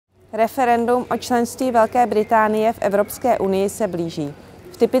Referendum o členství Velké Británie v Evropské unii se blíží.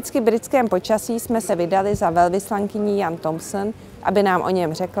 V typicky britském počasí jsme se vydali za velvyslankyní Jan Thompson, aby nám o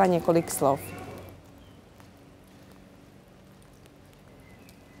něm řekla několik slov.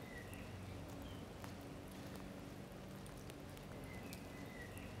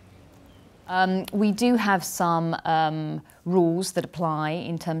 We do have some rules that apply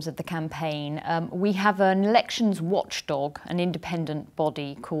in terms of the campaign. We have an elections watchdog, an independent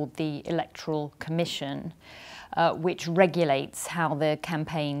body called the Electoral Commission, which regulates how the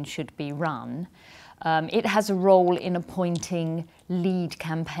campaign should be run. It has a role in appointing lead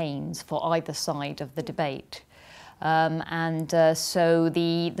campaigns for either side of the debate. So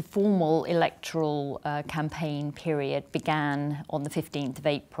the formal electoral campaign period began on the 15th of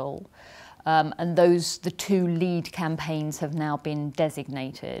April. And the two lead campaigns have now been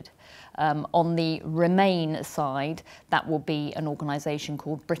designated. On the Remain side, that will be an organisation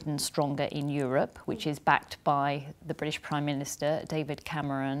called Britain Stronger in Europe, which is backed by the British Prime Minister, David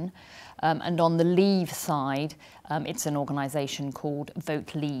Cameron. And on the Leave side, it's an organisation called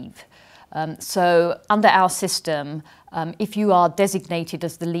Vote Leave. So under our system, if you are designated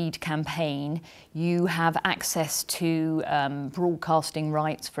as the lead campaign, you have access to broadcasting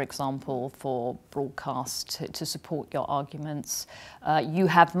rights, for example, for broadcast to support your arguments. You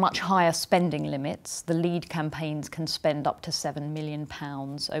have much higher spending limits. The lead campaigns can spend up to £7 million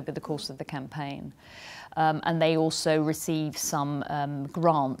over the course of the campaign. And they also receive some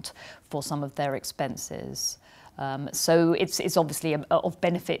grant for some of their expenses. So it's obviously of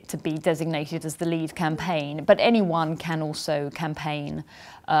benefit to be designated as the lead campaign, but anyone can also campaign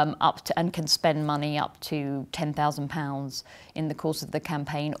up to and can spend money up to £10,000 in the course of the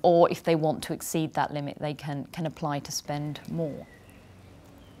campaign, or if they want to exceed that limit, they can apply to spend more.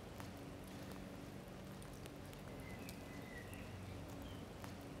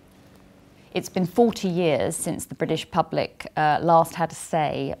 It's been 40 years since the British public last had a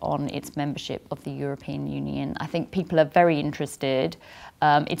say on its membership of the European Union. I think people are very interested.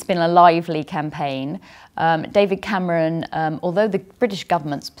 It's been a lively campaign. David Cameron, although the British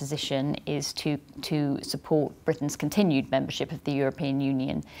government's position is to support Britain's continued membership of the European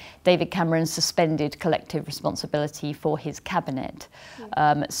Union, David Cameron suspended collective responsibility for his cabinet.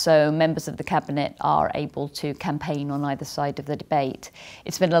 So members of the cabinet are able to campaign on either side of the debate.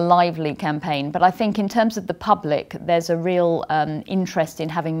 It's been a lively campaign, but I think in terms of the public, there's a real interest in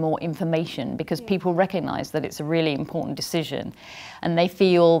having more information because people recognise that it's a really important decision and they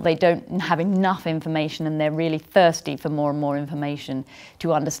feel they don't have enough information and they're really thirsty for more and more information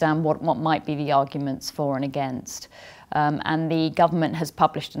to understand what might be the arguments for and against. And the government has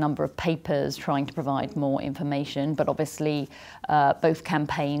published a number of papers trying to provide more information, but obviously both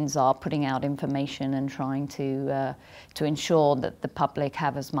campaigns are putting out information and trying to ensure that the public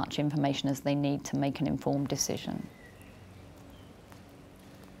have as much information as they need to make an informed decision.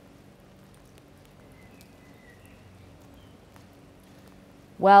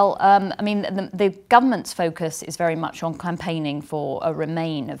 Well, I mean, the government's focus is very much on campaigning for a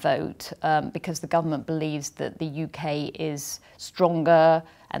Remain vote because the government believes that the UK is stronger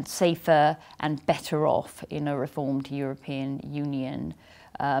and safer and better off in a reformed European Union.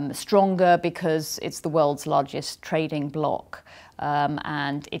 Stronger because it's the world's largest trading bloc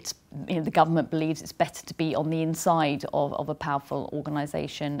and the government believes it's better to be on the inside of a powerful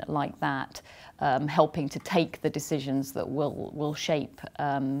organisation like that, helping to take the decisions that will shape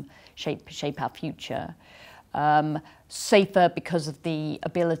our future. Safer because of the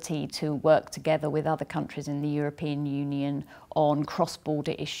ability to work together with other countries in the European Union on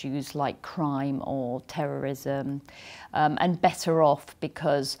cross-border issues like crime or terrorism, and better off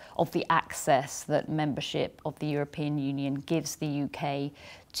because of the access that membership of the European Union gives the UK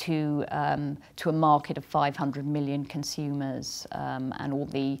to a market of 500 million consumers and all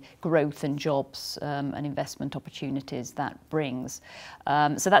the growth and jobs and investment opportunities that brings.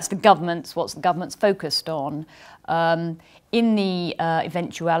 So that's what the government's focused on. In the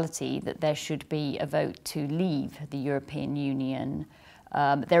eventuality that there should be a vote to leave the European Union,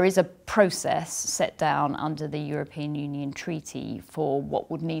 there is a process set down under the European Union Treaty for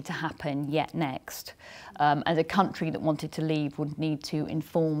what would need to happen yet next. And a country that wanted to leave would need to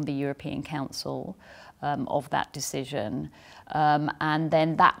inform the European Council of that decision. And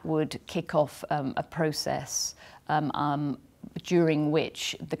then that would kick off a process during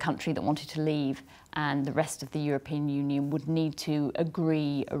which the country that wanted to leave and the rest of the European Union would need to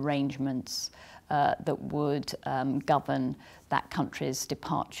agree arrangements that would govern that country's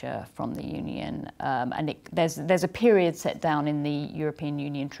departure from the Union. And there's a period set down in the European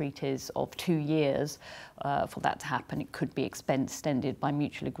Union treaties of 2 years for that to happen. It could be extended by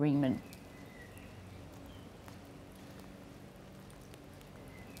mutual agreement.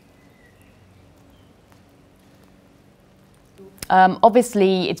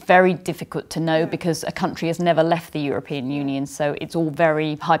 Obviously, it's very difficult to know because a country has never left the European Union, so it's all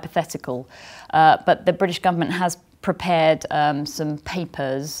very hypothetical. But the British government has prepared some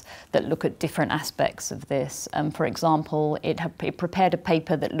papers that look at different aspects of this. For example, it prepared a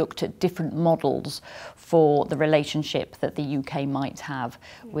paper that looked at different models for the relationship that the UK might have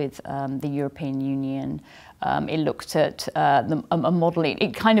with the European Union. It looked at a model.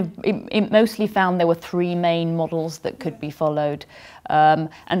 It mostly found there were 3 main models that could be followed,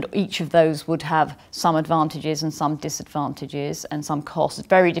 and each of those would have some advantages and some disadvantages and some costs. It's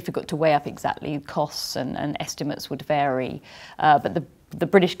very difficult to weigh up exactly costs, and estimates would vary. But the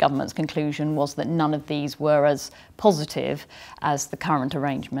British government's conclusion was that none of these were as positive as the current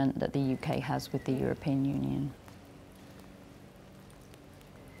arrangement that the UK has with the European Union.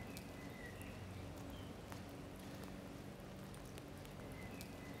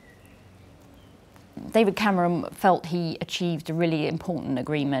 David Cameron felt he achieved a really important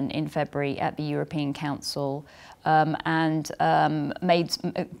agreement in February at the European Council and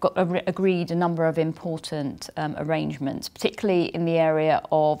agreed a number of important arrangements, particularly in the area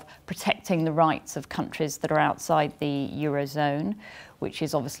of protecting the rights of countries that are outside the Eurozone, which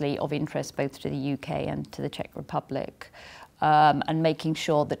is obviously of interest both to the UK and to the Czech Republic. And making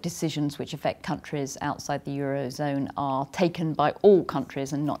sure that decisions which affect countries outside the Eurozone are taken by all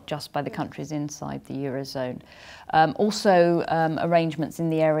countries and not just by the countries inside the Eurozone. Also arrangements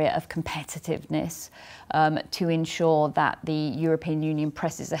in the area of competitiveness to ensure that the European Union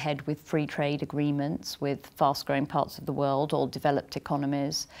presses ahead with free trade agreements with fast-growing parts of the world or developed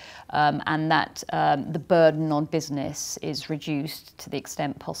economies, and that the burden on business is reduced to the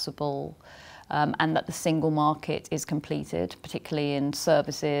extent possible. And that the single market is completed, particularly in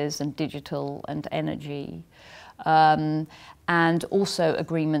services and digital and energy. And also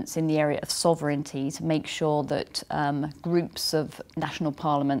agreements in the area of sovereignty to make sure that groups of national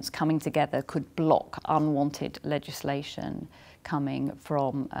parliaments coming together could block unwanted legislation coming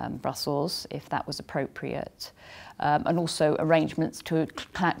from Brussels, if that was appropriate. And also arrangements to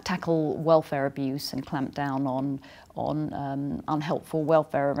tackle welfare abuse and clamp down on unhelpful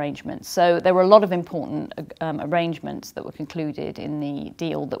welfare arrangements. So there were a lot of important arrangements that were concluded in the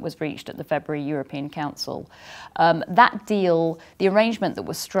deal that was reached at the February European Council. That deal, the arrangement that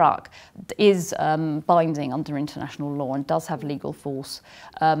was struck, is binding under international law and does have legal force,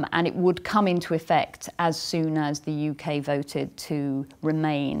 and it would come into effect as soon as the UK voted to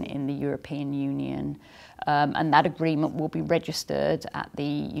remain in the European Union. And that agreement will be registered at the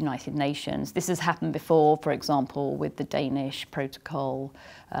United Nations. This has happened before, for example, with the Danish protocol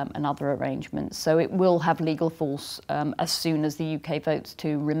and other arrangements. So it will have legal force as soon as the UK votes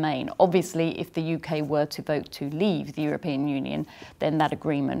to remain. Obviously, if the UK were to vote to leave the European Union, then that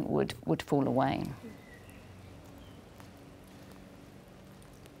agreement would fall away.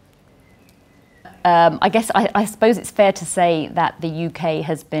 I suppose it's fair to say that the UK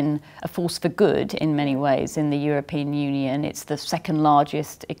has been a force for good in many ways in the European Union. It's the second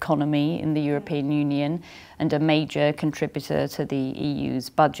largest economy in the European Union and a major contributor to the EU's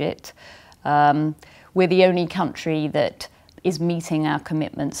budget. We're the only country that is meeting our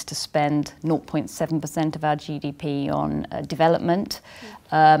commitments to spend 0.7% of our GDP on development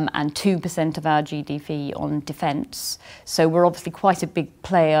and 2% of our GDP on defence. So we're obviously quite a big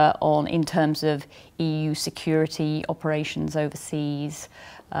player in terms of EU security operations overseas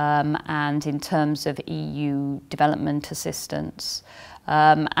and in terms of EU development assistance.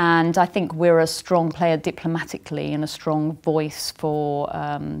 And I think we're a strong player diplomatically and a strong voice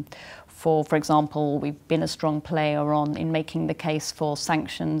for example, we've been a strong player in making the case for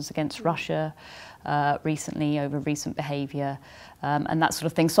sanctions against Russia recently over recent behaviour and that sort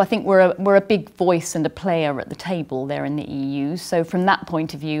of thing. So I think we're a big voice and a player at the table there in the EU. So from that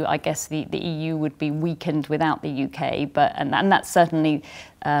point of view, I guess the EU would be weakened without the UK. And that's certainly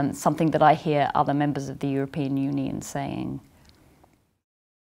something that I hear other members of the European Union saying.